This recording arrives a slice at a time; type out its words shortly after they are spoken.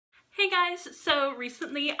guys, so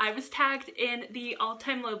recently I was tagged in the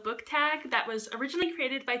all-time low book tag that was originally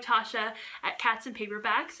created by Tasha at Cats and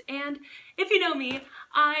Paperbacks, and if you know me,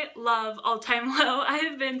 I love all-time low. I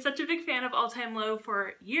have been such a big fan of all-time low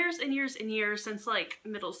for years and years and years, since like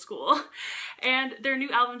middle school, and their new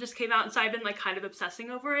album just came out, and so I've been like kind of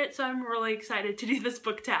obsessing over it, so I'm really excited to do this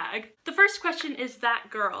book tag. The first question is that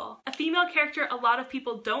girl, a female character a lot of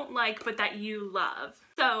people don't like but that you love.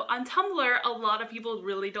 So on Tumblr, a lot of people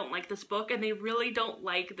really don't like this book and they really don't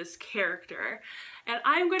like this character. And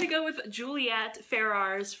I'm going to go with Juliet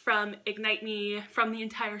Ferrars from Ignite Me, from the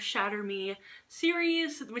entire Shatter Me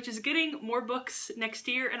series, which is getting more books next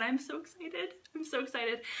year, and I'm so excited. I'm so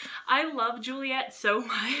excited. I love Juliet so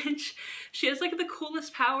much. She has like the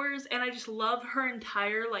coolest powers, and I just love her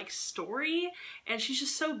entire like story, and she's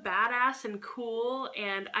just so badass and cool,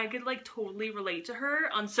 and I could like totally relate to her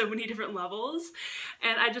on so many different levels.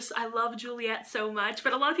 And I love Juliet so much,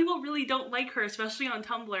 but a lot of people really don't like her, especially on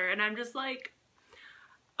Tumblr, and I'm just like,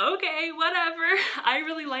 okay, whatever. I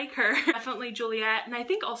really like her. Definitely Juliet, and I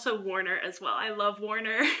think also Warner as well. I love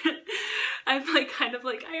Warner. I'm like kind of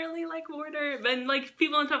like, I really like Warner, but like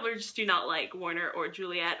people on Tumblr just do not like Warner or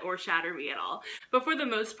Juliet or Shatter Me at all. But for the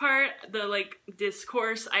most part, the like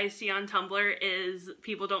discourse I see on Tumblr is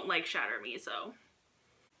people don't like Shatter Me, so.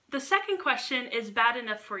 The second question is bad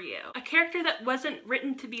enough for you. A character that wasn't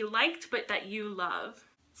written to be liked but that you love.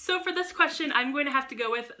 So for this question, I'm going to have to go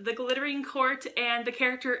with The Glittering Court, and the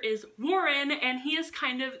character is Warren, and he is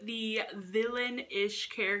kind of the villain-ish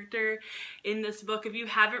character in this book. If you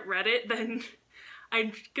haven't read it, then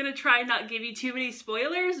I'm gonna try not give you too many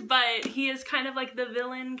spoilers, but he is kind of like the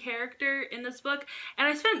villain character in this book, and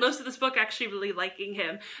I spent most of this book actually really liking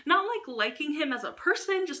him. Not like liking him as a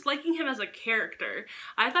person, just liking him as a character.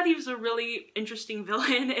 I thought he was a really interesting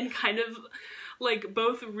villain, and kind of like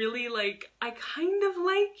both really like, I kind of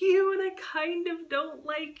like you and I kind of don't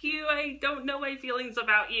like you. I don't know my feelings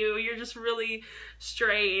about you. You're just really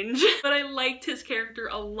strange. But I liked his character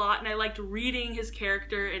a lot, and I liked reading his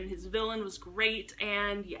character, and his villain was great,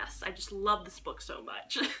 and yes, I just love this book so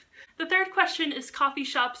much. The third question is coffee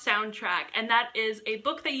shop soundtrack, and that is a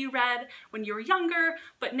book that you read when you were younger,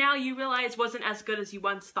 but now you realize wasn't as good as you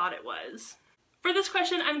once thought it was. For this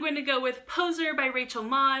question, I'm going to go with Poser by Rachel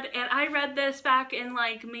Maud, and I read this back in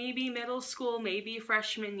like maybe middle school, maybe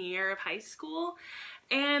freshman year of high school.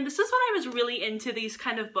 And this is when I was really into these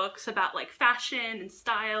kind of books about like fashion and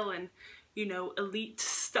style and, you know, elite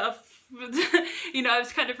stuff. You know, I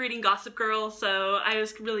was kind of reading Gossip Girl, so I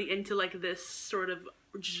was really into like this sort of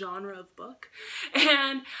genre of book,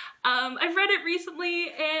 and I've read it recently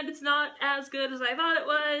and it's not as good as I thought it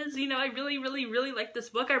was. You know, I really like this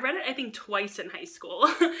book. I read it I think twice in high school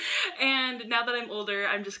and now that I'm older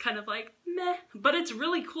I'm just kind of like meh, but it's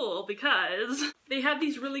really cool because they have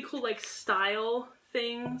these really cool like style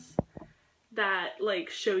things that like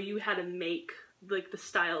show you how to make like the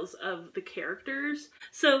styles of the characters.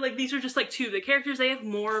 So like these are just like two of the characters. They have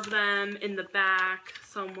more of them in the back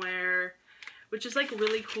somewhere, which is like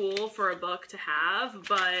really cool for a book to have,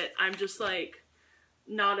 but I'm just like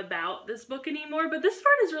not about this book anymore. But this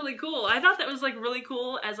part is really cool. I thought that was like really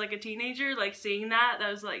cool as like a teenager, like seeing that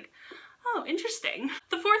was like, oh, interesting.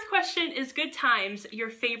 The fourth question is Good Times, your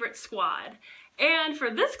favorite squad. And for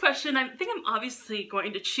this question, I think I'm obviously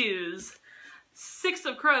going to choose Six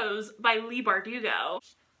of Crows by Leigh Bardugo.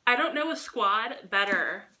 I don't know a squad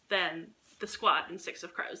better than the squad in Six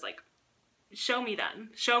of Crows. Like, show me them.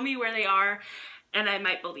 Show me where they are and I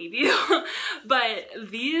might believe you. But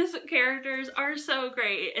these characters are so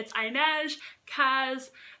great. It's Inej, Kaz,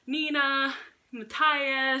 Nina,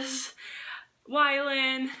 Matthias,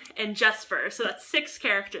 Wylan, and Jesper. So that's 6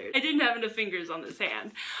 characters. I didn't have enough fingers on this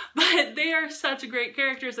hand, but they are such great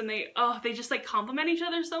characters, and they just like complement each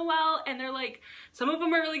other so well, and they're like, some of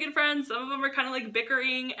them are really good friends, some of them are kind of like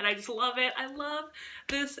bickering, and I just love it. I love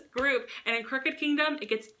this group. And in Crooked Kingdom, it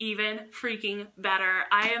gets even freaking better.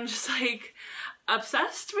 I am just like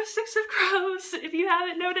obsessed with Six of Crows. If you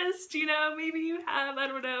haven't noticed, you know, maybe you have, I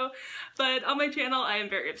don't know. But on my channel, I am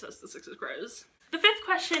very obsessed with Six of Crows. The fifth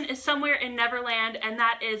question is Somewhere in Neverland, and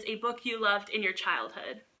that is a book you loved in your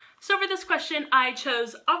childhood. So for this question, I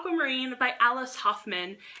chose Aquamarine by Alice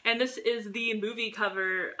Hoffman, and this is the movie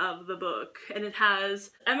cover of the book, and it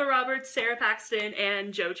has Emma Roberts, Sarah Paxton,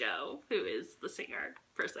 and JoJo, who is the singer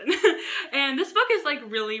person. And this book is like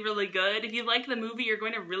really good. If you like the movie, you're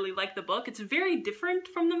going to really like the book. It's very different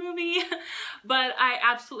from the movie, but I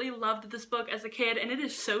absolutely loved this book as a kid, and it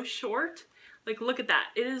is so short. Like, look at that.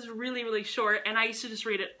 It is really short, and I used to just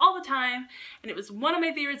read it all the time, and it was one of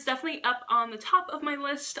my favorites, definitely up on the top of my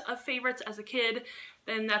list of favorites as a kid.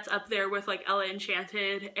 and that's up there with like Ella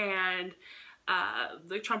Enchanted and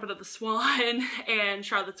The Trumpet of the Swan and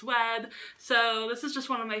Charlotte's Web. So this is just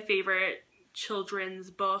one of my favorite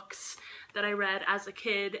children's books that I read as a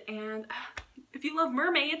kid, and if you love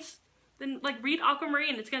mermaids, then like read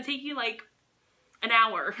Aquamarine. It's gonna take you like an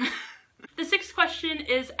hour. The sixth question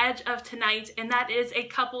is Edge of Tonight, and that is a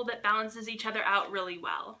couple that balances each other out really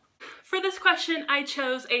well. For this question, I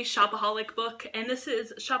chose a shopaholic book, and this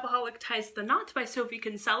is Shopaholic Ties the Knot by Sophie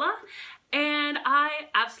Kinsella, and I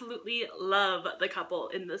absolutely love the couple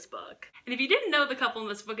in this book. And if you didn't know the couple in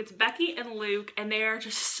this book, it's Becky and Luke, and they are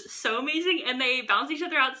just so amazing, and they balance each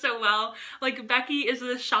other out so well. Like, Becky is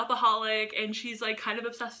this shopaholic, and she's like kind of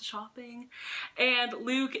obsessed with shopping, and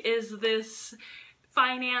Luke is this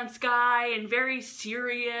finance guy and very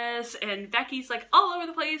serious, and Becky's like all over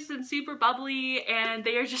the place and super bubbly, and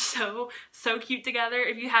they are just so cute together.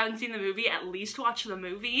 If you haven't seen the movie, at least watch the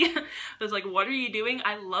movie. I was like, what are you doing?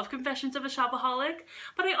 I love Confessions of a Shopaholic,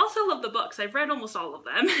 but I also love the books. I've read almost all of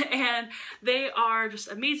them, and they are just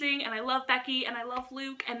amazing, and I love Becky and I love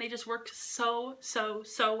Luke, and they just work so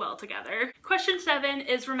well together. Question 7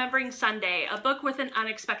 is Remembering Sunday, a book with an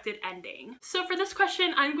unexpected ending. So for this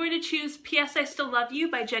question, I'm going to choose P.S. I Still Love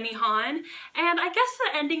You by Jenny Han, and I guess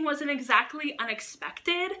the ending wasn't exactly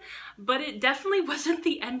unexpected, but it definitely wasn't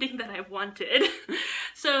the ending that I wanted.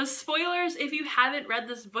 So spoilers, if you haven't read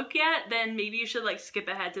this book yet, then maybe you should like skip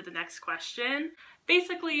ahead to the next question.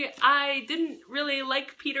 Basically, I didn't really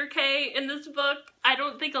like Peter Kay in this book. I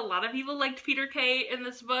don't think a lot of people liked Peter Kay in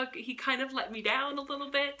this book. He kind of let me down a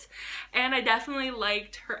little bit, and I definitely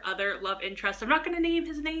liked her other love interest. I'm not gonna name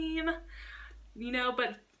his name, you know,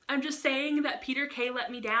 but I'm just saying that Peter Kay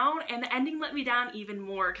let me down, and the ending let me down even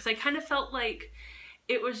more, because I kind of felt like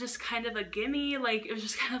it was just kind of a gimme. Like, it was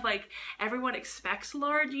just kind of like everyone expects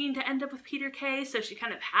Laura Jean to end up with Peter Kay, so she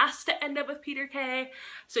kind of has to end up with Peter Kay,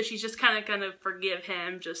 so she's just kind of gonna forgive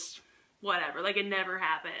him, just whatever, like it never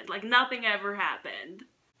happened, like nothing ever happened.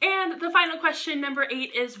 And the final question, number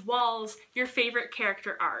 8, is Walls, your favorite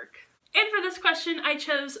character arc. And for this question, I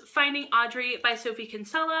chose Finding Audrey by Sophie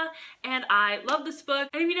Kinsella, and I love this book.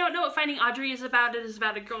 And if you don't know what Finding Audrey is about, it is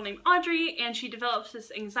about a girl named Audrey, and she develops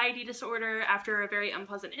this anxiety disorder after a very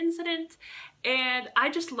unpleasant incident. And I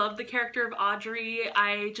just love the character of Audrey.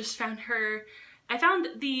 I found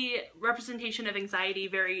the representation of anxiety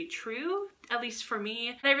very true, at least for me.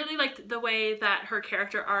 And I really liked the way that her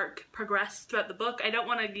character arc progressed throughout the book. I don't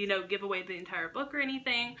want to, you know, give away the entire book or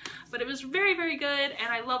anything, but it was very good, and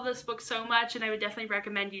I love this book so much, and I would definitely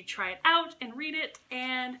recommend you try it out and read it.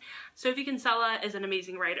 And Sophie Kinsella is an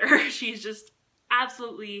amazing writer. She's just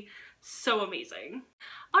absolutely so amazing.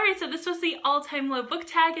 Alright, so this was the all-time low book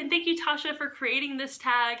tag, and thank you, Tasha, for creating this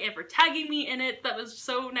tag and for tagging me in it. That was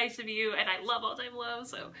so nice of you, and I love all-time low,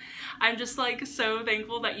 so I'm just like so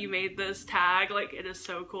thankful that you made this tag. Like, it is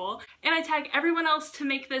so cool. And I tag everyone else to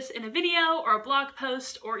make this in a video or a blog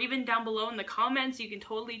post, or even down below in the comments. You can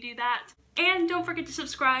totally do that. And don't forget to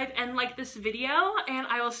subscribe and like this video, and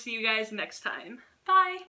I will see you guys next time. Bye!